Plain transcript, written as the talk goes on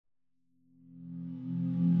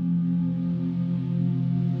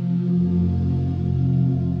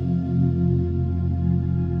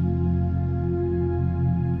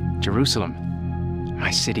Jerusalem,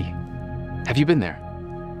 my city. Have you been there?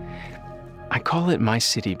 I call it my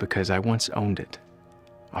city because I once owned it.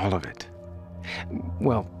 All of it.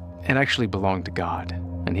 Well, it actually belonged to God,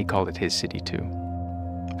 and he called it his city too.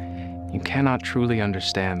 You cannot truly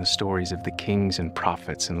understand the stories of the kings and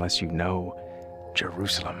prophets unless you know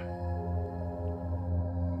Jerusalem.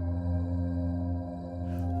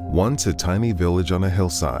 Once a tiny village on a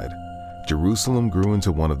hillside, Jerusalem grew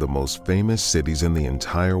into one of the most famous cities in the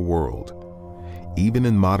entire world. Even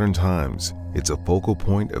in modern times, it's a focal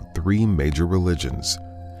point of 3 major religions.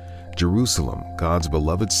 Jerusalem, God's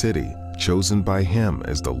beloved city, chosen by him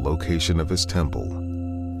as the location of his temple.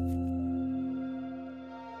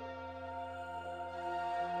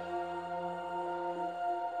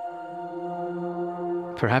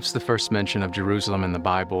 Perhaps the first mention of Jerusalem in the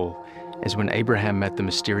Bible is when Abraham met the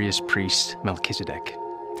mysterious priest Melchizedek.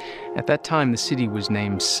 At that time, the city was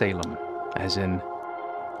named Salem, as in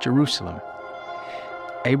Jerusalem.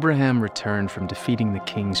 Abraham returned from defeating the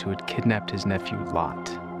kings who had kidnapped his nephew Lot,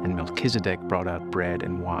 and Melchizedek brought out bread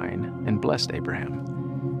and wine and blessed Abraham.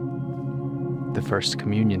 The first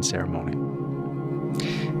communion ceremony.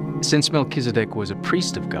 Since Melchizedek was a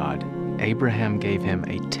priest of God, Abraham gave him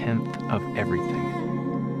 1/10 of everything.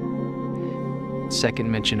 Second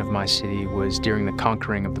mention of my city was during the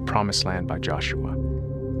conquering of the Promised Land by Joshua.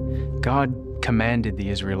 God commanded the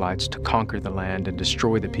Israelites to conquer the land and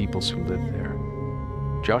destroy the peoples who lived there.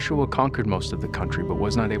 Joshua conquered most of the country, but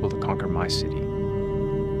was not able to conquer my city.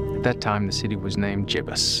 At that time, the city was named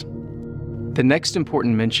Jebus. The next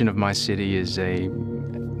important mention of my city is a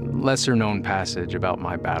lesser-known passage about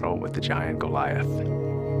my battle with the giant Goliath.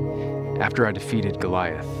 After I defeated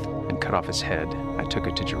Goliath and cut off his head, I took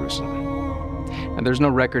it to Jerusalem. And there's no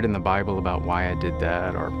record in the Bible about why I did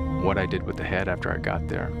that or what I did with the head after I got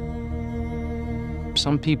there.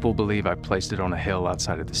 Some people believe I placed it on a hill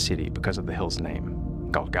outside of the city because of the hill's name,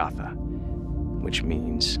 Golgotha, which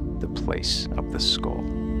means the place of the skull.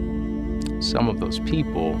 Some of those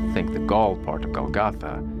people think the Gaul part of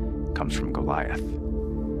Golgotha comes from Goliath.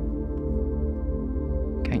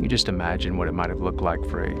 Can't you just imagine what it might have looked like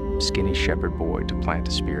for a skinny shepherd boy to plant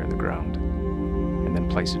a spear in the ground and then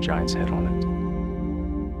place a giant's head on it?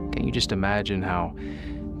 Can you just imagine how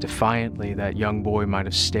defiantly that young boy might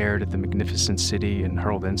have stared at the magnificent city and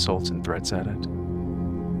hurled insults and threats at it?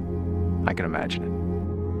 I can imagine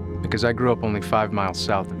it, because I grew up only 5 miles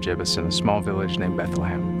south of Jebus in a small village named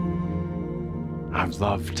Bethlehem. I've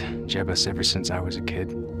loved Jebus ever since I was a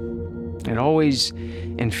kid. It always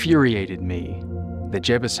infuriated me that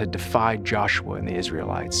Jebus had defied Joshua and the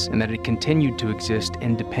Israelites, and that it continued to exist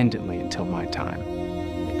independently until my time.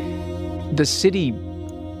 The city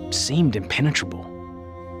seemed impenetrable.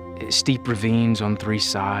 Steep ravines on 3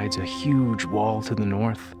 sides, a huge wall to the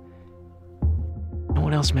north. You know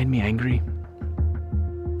what else made me angry?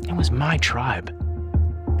 It was my tribe,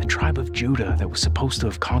 the tribe of Judah that was supposed to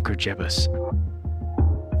have conquered Jebus.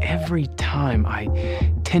 Every time I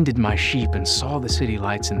tended my sheep and saw the city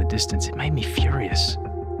lights in the distance, it made me furious.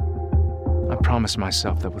 I promised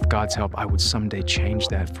myself that with God's help, I would someday change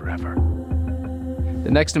that forever.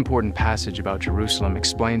 The next important passage about Jerusalem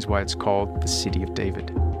explains why it's called the City of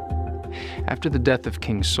David. After the death of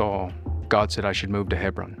King Saul, God said I should move to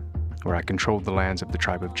Hebron, where I controlled the lands of the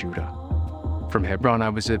tribe of Judah. From Hebron, I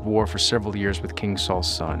was at war for several years with King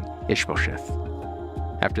Saul's son, Ishbosheth.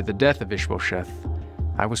 After the death of Ishbosheth,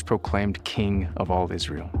 I was proclaimed king of all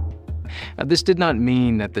Israel. Now, this did not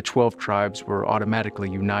mean that the 12 tribes were automatically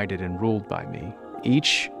united and ruled by me.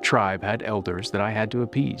 Each tribe had elders that I had to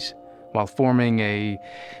appease, while forming a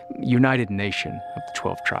united nation of the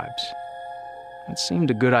 12 tribes. It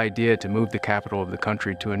seemed a good idea to move the capital of the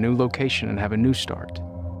country to a new location and have a new start.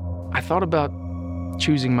 I thought about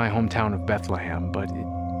choosing my hometown of Bethlehem, but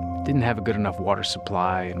it didn't have a good enough water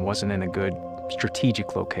supply and wasn't in a good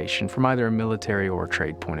strategic location from either a military or a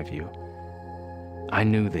trade point of view. I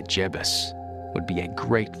knew that Jebus would be a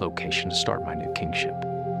great location to start my new kingship.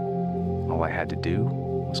 All I had to do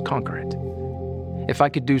was conquer it. If I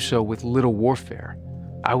could do so with little warfare,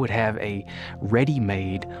 I would have a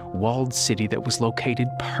ready-made, walled city that was located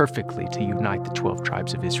perfectly to unite the 12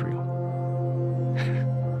 tribes of Israel.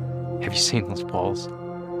 Have you seen those walls?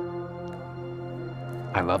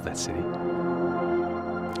 I love that city.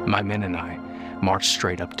 My men and I marched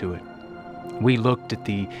straight up to it. We looked at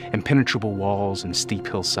the impenetrable walls and steep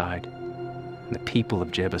hillside, and the people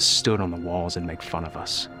of Jebus stood on the walls and made fun of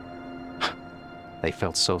us. They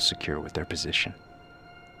felt so secure with their position.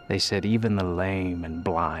 They said even the lame and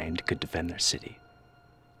blind could defend their city.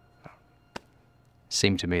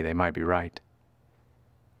 Seemed to me they might be right.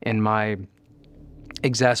 In my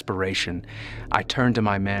Exasperation, I turned to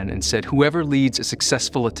my men and said, "Whoever leads a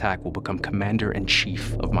successful attack will become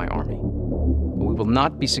commander-in-chief of my army. We will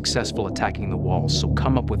not be successful attacking the walls, so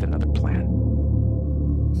come up with another plan."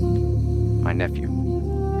 My nephew,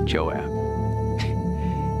 Joab.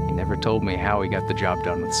 He never told me how he got the job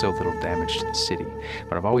done with so little damage to the city,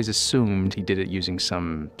 but I've always assumed he did it using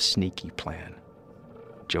some sneaky plan.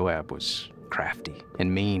 Joab was crafty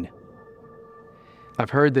and mean. I've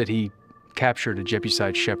heard that he captured a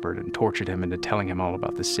Jebusite shepherd and tortured him into telling him all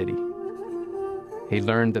about the city. He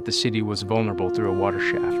learned that the city was vulnerable through a water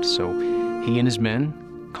shaft, so he and his men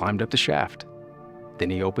climbed up the shaft. Then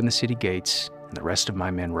he opened the city gates, and the rest of my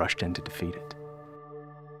men rushed in to defeat it.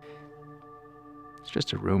 It's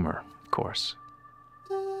just a rumor, of course.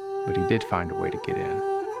 But he did find a way to get in,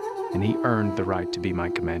 and he earned the right to be my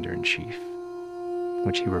commander-in-chief,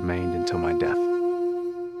 which he remained until my death.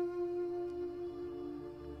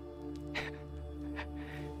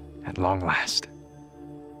 At long last,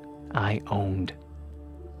 I owned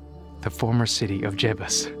the former city of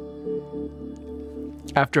Jebus.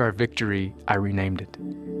 After our victory, I renamed it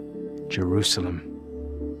Jerusalem.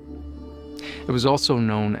 It was also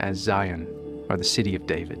known as Zion, or the City of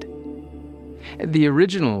David. The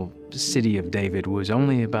original City of David was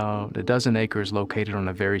only about a dozen acres located on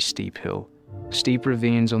a very steep hill. Steep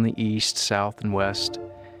ravines on the east, south, and west.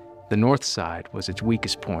 The north side was its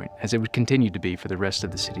weakest point, as it would continue to be for the rest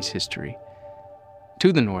of the city's history.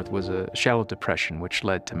 To the north was a shallow depression which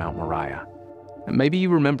led to Mount Moriah. Maybe you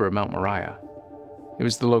remember Mount Moriah. It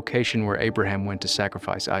was the location where Abraham went to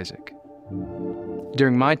sacrifice Isaac.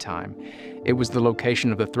 During my time, it was the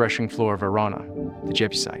location of the threshing floor of Araunah, the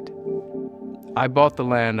Jebusite. I bought the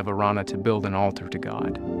land of Araunah to build an altar to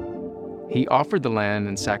God. He offered the land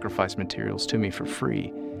and sacrifice materials to me for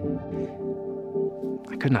free.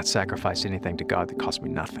 I could not sacrifice anything to God that cost me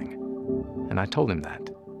nothing, and I told him that.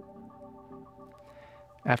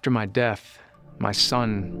 After my death, my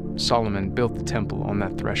son, Solomon, built the temple on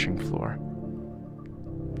that threshing floor.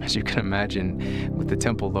 As you can imagine, with the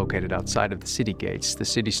temple located outside of the city gates, the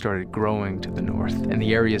city started growing to the north and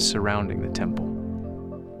the areas surrounding the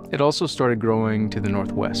temple. It also started growing to the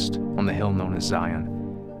northwest, on the hill known as Zion.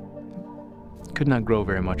 It could not grow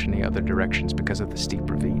very much in the other directions because of the steep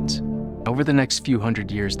ravines. Over the next few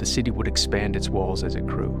hundred years, the city would expand its walls as it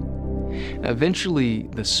grew. Eventually,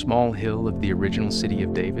 the small hill of the original city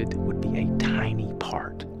of David would be a tiny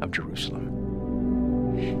part of Jerusalem.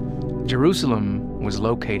 Jerusalem was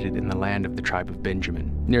located in the land of the tribe of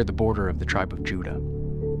Benjamin, near the border of the tribe of Judah.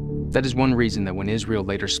 That is one reason that when Israel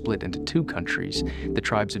later split into two countries, the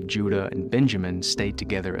tribes of Judah and Benjamin stayed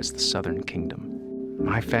together as the southern kingdom.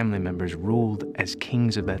 My family members ruled as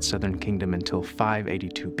kings of that southern kingdom until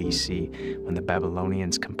 582 BC, when the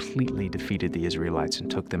Babylonians completely defeated the Israelites and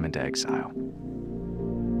took them into exile.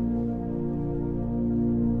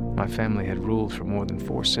 My family had ruled for more than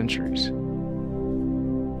 4 centuries.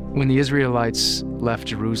 When the Israelites left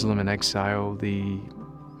Jerusalem in exile, the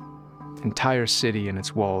entire city and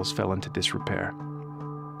its walls fell into disrepair.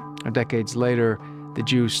 Decades later, the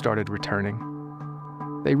Jews started returning.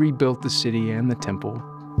 They rebuilt the city and the temple,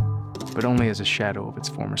 but only as a shadow of its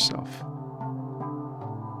former self.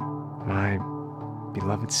 My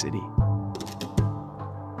beloved city.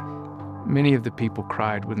 Many of the people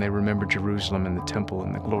cried when they remembered Jerusalem and the temple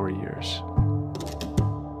in the glory years.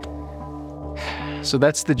 So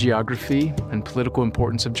that's the geography and political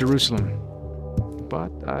importance of Jerusalem.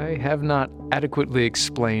 But I have not adequately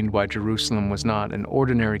explained why Jerusalem was not an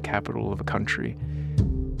ordinary capital of a country.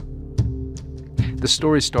 The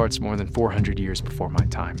story starts more than 400 years before my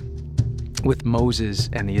time, with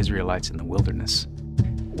Moses and the Israelites in the wilderness.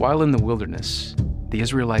 While in the wilderness, the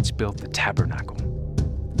Israelites built the tabernacle.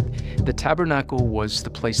 The tabernacle was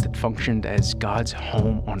the place that functioned as God's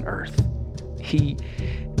home on earth. He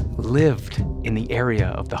lived in the area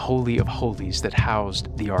of the Holy of Holies that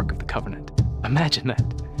housed the Ark of the Covenant. Imagine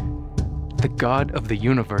that. The God of the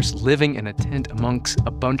universe living in a tent amongst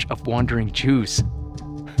a bunch of wandering Jews.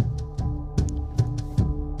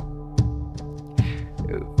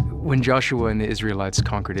 When Joshua and the Israelites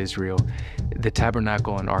conquered Israel, the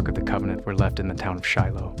tabernacle and Ark of the Covenant were left in the town of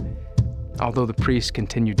Shiloh. Although the priests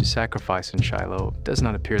continued to sacrifice in Shiloh, it does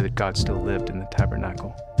not appear that God still lived in the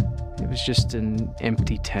tabernacle. It was just an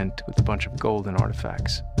empty tent with a bunch of golden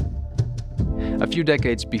artifacts. A few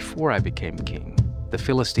decades before I became king, the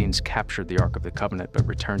Philistines captured the Ark of the Covenant but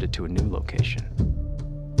returned it to a new location.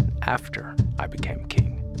 After I became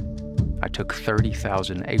king, I took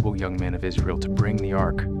 30,000 able young men of Israel to bring the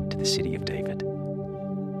Ark to the city of David.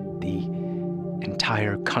 The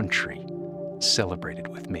entire country celebrated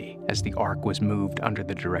with me as the Ark was moved under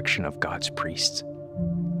the direction of God's priests.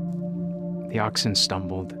 The oxen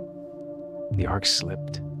stumbled. The ark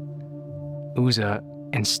slipped. Uzzah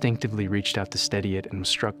instinctively reached out to steady it and was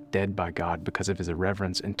struck dead by God because of his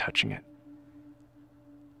irreverence in touching it.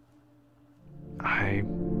 I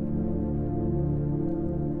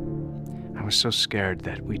was so scared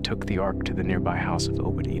that we took the ark to the nearby house of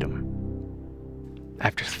Obed-Edom.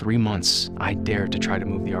 After 3 months, I dared to try to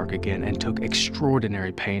move the ark again and took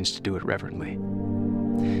extraordinary pains to do it reverently.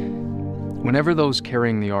 Whenever those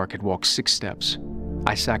carrying the ark had walked 6 steps,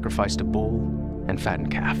 I sacrificed a bull and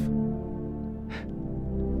fattened calf.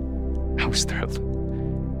 I was thrilled.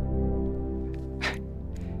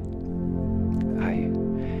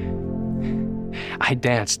 I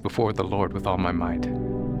danced before the Lord with all my might.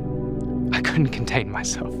 I couldn't contain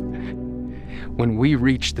myself. When we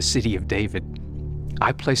reached the city of David,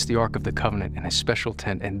 I placed the Ark of the Covenant in a special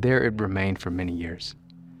tent, and there it remained for many years.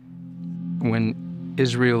 When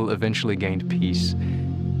Israel eventually gained peace,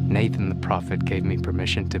 Nathan the prophet gave me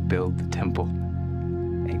permission to build the temple,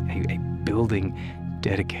 a building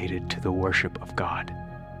dedicated to the worship of God.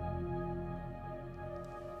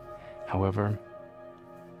 However,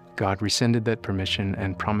 God rescinded that permission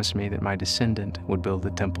and promised me that my descendant would build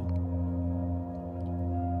the temple.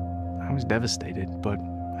 I was devastated, but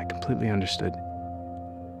I completely understood.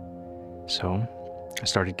 So, I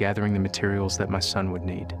started gathering the materials that my son would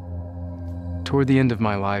need. Toward the end of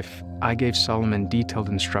my life, I gave Solomon detailed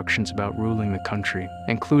instructions about ruling the country,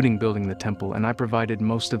 including building the temple, and I provided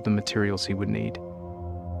most of the materials he would need.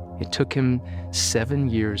 It took him 7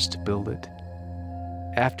 years to build it.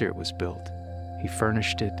 After it was built, he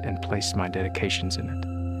furnished it and placed my dedications in it.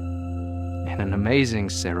 In an amazing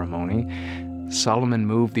ceremony, Solomon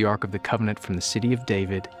moved the Ark of the Covenant from the city of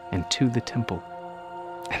David into the temple.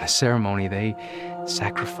 In the ceremony, they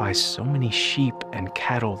sacrificed so many sheep and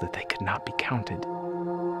cattle that they could not be counted.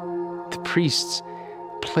 The priests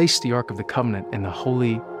placed the Ark of the Covenant in the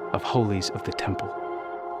Holy of Holies of the temple.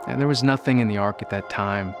 And there was nothing in the ark at that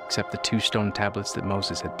time except the 2 stone tablets that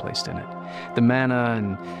Moses had placed in it. The manna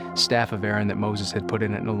and staff of Aaron that Moses had put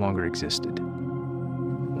in it no longer existed.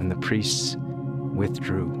 When the priests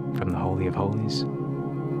withdrew from the Holy of Holies,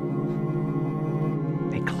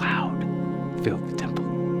 a cloud filled the temple.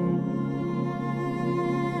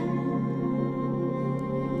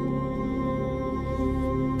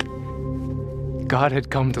 God had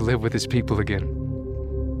come to live with his people again.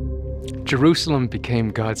 Jerusalem became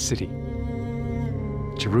God's city.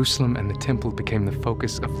 Jerusalem and the temple became the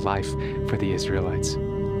focus of life for the Israelites.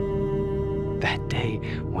 That day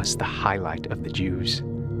was the highlight of the Jews,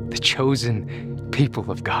 the chosen people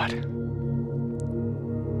of God.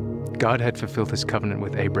 God had fulfilled his covenant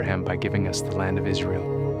with Abraham by giving us the land of Israel.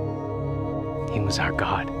 He was our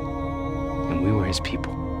God, and we were his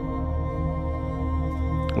people.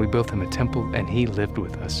 We built him a temple, and he lived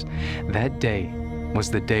with us. That day was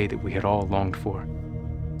the day that we had all longed for.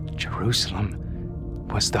 Jerusalem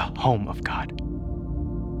was the home of God.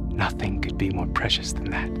 Nothing could be more precious than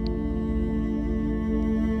that.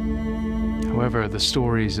 However, the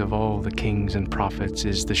stories of all the kings and prophets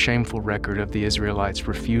is the shameful record of the Israelites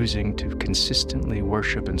refusing to consistently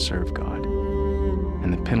worship and serve God,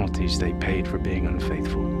 and the penalties they paid for being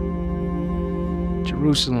unfaithful.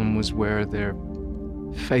 Jerusalem was where their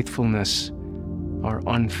faithfulness or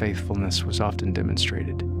unfaithfulness was often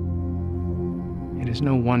demonstrated. It is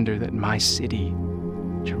no wonder that my city,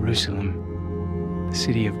 Jerusalem, the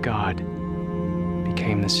city of God,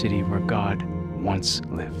 became the city where God once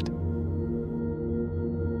lived.